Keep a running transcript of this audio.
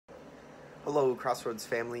Hello, Crossroads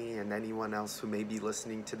family, and anyone else who may be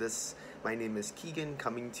listening to this. My name is Keegan,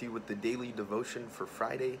 coming to you with the daily devotion for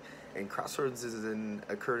Friday. And Crossroads is in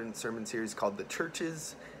a current sermon series called The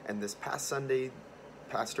Churches. And this past Sunday,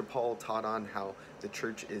 Pastor Paul taught on how the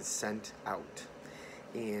church is sent out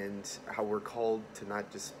and how we're called to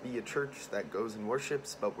not just be a church that goes and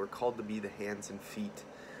worships, but we're called to be the hands and feet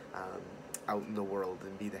out in the world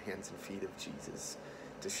and be the hands and feet of Jesus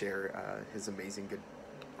to share his amazing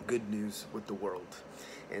good news with the world.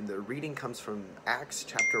 And the reading comes from Acts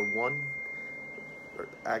chapter 1, or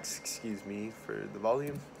Acts, excuse me for the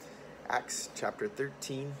volume, Acts chapter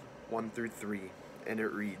 13, 1 through 3, and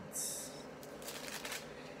it reads,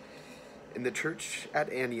 In the church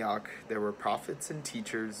at Antioch there were prophets and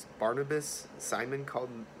teachers, Barnabas, Simon called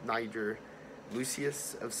Niger,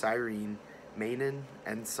 Lucius of Cyrene, Manaen,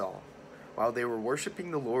 and Saul. While they were worshiping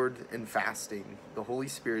the Lord and fasting, the Holy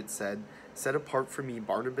Spirit said, Set apart for me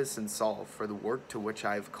Barnabas and Saul for the work to which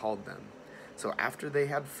I have called them. So after they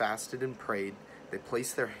had fasted and prayed, they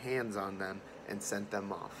placed their hands on them and sent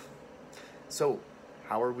them off. So,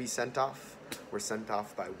 how are we sent off? We're sent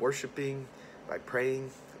off by worshiping, by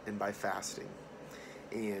praying, and by fasting.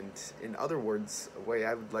 And in other words, a way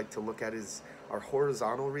I would like to look at is our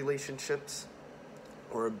horizontal relationships,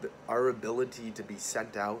 or our ability to be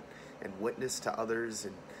sent out and witness to others,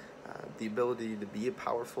 and the ability to be a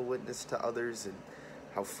powerful witness to others, and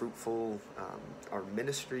how fruitful our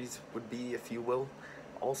ministries would be, if you will,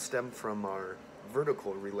 all stem from our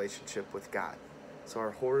vertical relationship with God. So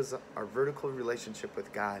our vertical relationship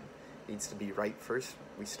with God needs to be right first.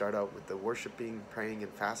 We start out with the worshiping, praying,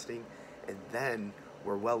 and fasting, and then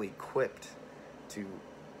we're well equipped to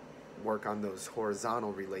work on those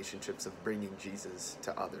horizontal relationships of bringing Jesus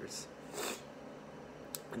to others.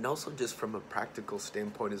 And also just from a practical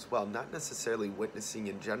standpoint as well, not necessarily witnessing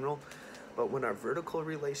in general, but when our vertical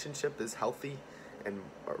relationship is healthy and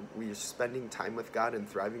we are spending time with God and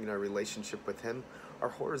thriving in our relationship with Him, our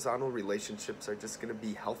horizontal relationships are just going to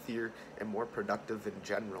be healthier and more productive in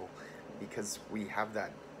general, because we have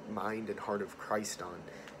that mind and heart of Christ on,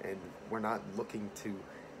 and we're not looking to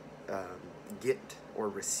get or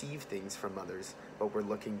receive things from others, but we're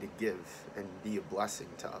looking to give and be a blessing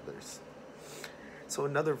to others. So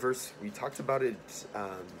another verse, we talked about it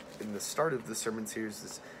in the start of the sermon series,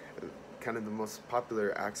 is kind of the most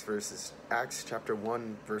popular Acts verse, is Acts chapter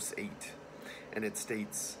 1, verse 8. And it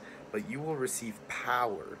states, But you will receive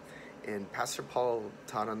power. And Pastor Paul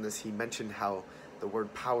taught on this. He mentioned how the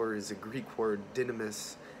word power is a Greek word,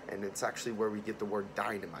 dynamis, and it's actually where we get the word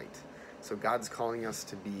dynamite. So God's calling us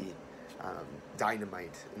to be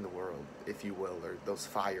dynamite in the world, if you will, or those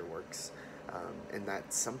fireworks. And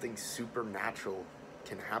that something supernatural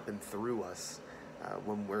can happen through us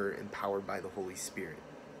when we're empowered by the Holy Spirit.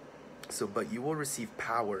 So, but you will receive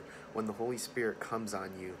power when the Holy Spirit comes on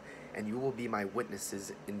you, and you will be my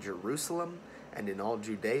witnesses in Jerusalem and in all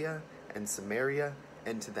Judea and Samaria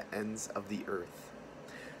and to the ends of the earth.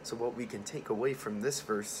 So what we can take away from this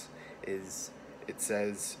verse is it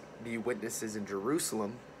says, be witnesses in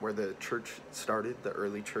Jerusalem, where the church started, the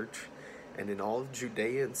early church, and in all of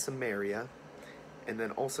Judea and Samaria, and then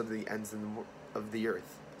also to the ends of the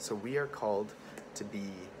earth. So we are called to be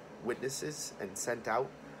witnesses and sent out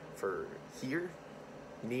for here,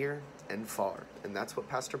 near, and far. And that's what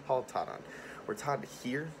Pastor Paul taught on. We're taught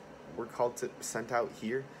here, we're called to sent out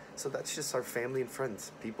here. So that's just our family and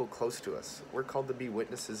friends, people close to us. We're called to be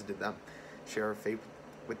witnesses to them, share our faith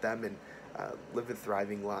with them, and live a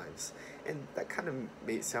thriving lives. And that kind of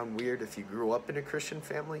may sound weird if you grew up in a Christian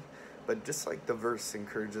family, but just like the verse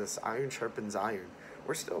encourages us, iron sharpens iron,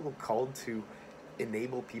 we're still called to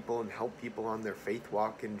enable people and help people on their faith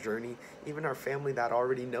walk and journey, even our family that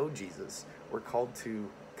already know Jesus. We're called to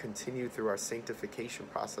continue through our sanctification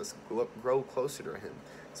process, grow closer to Him.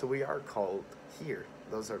 So we are called here.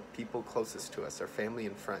 Those are people closest to us, our family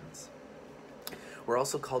and friends. We're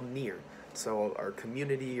also called near. So our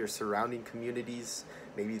community or surrounding communities,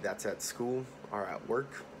 maybe that's at school or at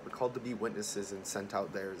work, we're called to be witnesses and sent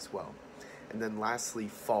out there as well. And then lastly,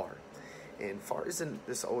 far. And far isn't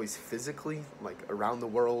this always physically, like around the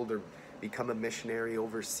world or become a missionary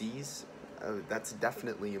overseas. That's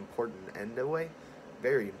definitely important and a way,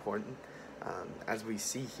 very important. As we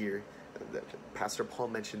see here, Pastor Paul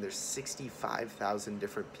mentioned there's 65,000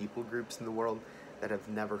 different people groups in the world that have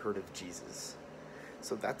never heard of Jesus.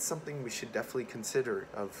 So that's something we should definitely consider,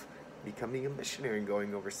 of becoming a missionary and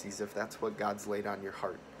going overseas if that's what God's laid on your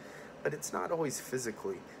heart. But it's not always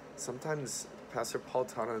physically. Sometimes Pastor Paul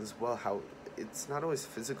taught on as well how it's not always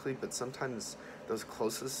physically, but sometimes those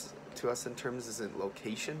closest to us in terms isn't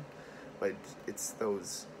location, but it's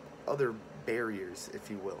those other barriers, if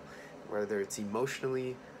you will. whether it's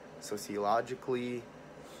emotionally, sociologically,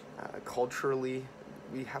 culturally.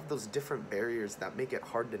 We have those different barriers that make it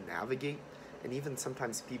hard to navigate, and even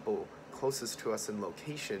sometimes people closest to us in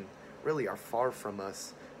location really are far from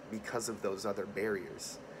us because of those other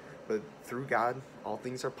barriers. But through God, all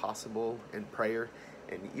things are possible in prayer,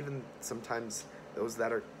 and even sometimes those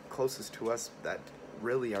that are closest to us that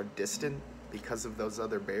really are distant because of those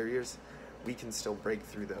other barriers, we can still break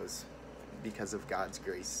through those because of God's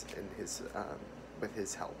grace and His with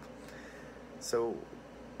His help. So,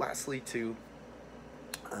 lastly, too,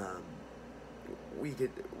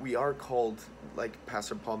 we are called, like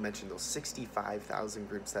Pastor Paul mentioned, those 65,000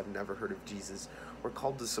 groups that have never heard of Jesus. We're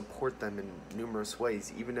called to support them in numerous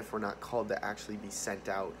ways, even if we're not called to actually be sent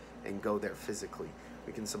out and go there physically.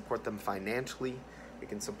 We can support them financially, we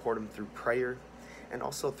can support them through prayer, and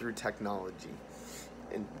also through technology,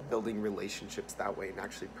 and building relationships that way, and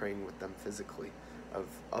actually praying with them physically of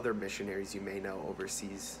other missionaries you may know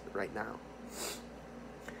overseas right now.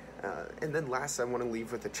 And then last, I want to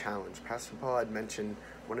leave with a challenge. Pastor Paul had mentioned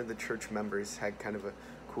one of the church members had kind of a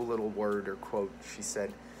cool little word or quote. She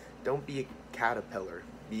said, "Don't be a caterpillar,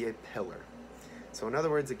 be a pillar." So in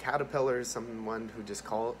other words, a caterpillar is someone who just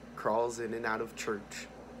crawls in and out of church.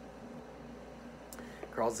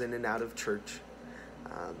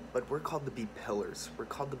 But we're called to be pillars. We're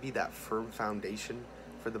called to be that firm foundation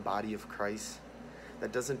for the body of Christ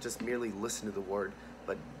that doesn't just merely listen to the word,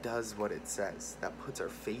 but does what it says, that puts our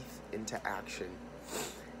faith into action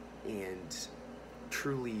and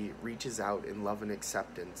truly reaches out in love and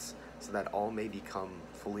acceptance so that all may become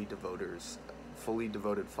fully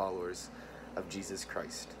devoted followers of Jesus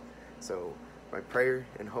Christ. So my prayer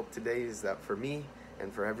and hope today is that for me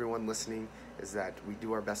and for everyone listening is that we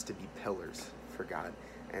do our best to be pillars for God,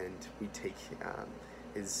 and we take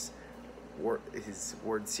His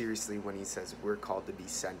word seriously when He says we're called to be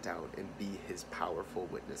sent out and be His powerful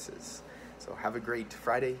witnesses. So have a great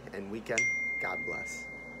Friday and weekend. God bless.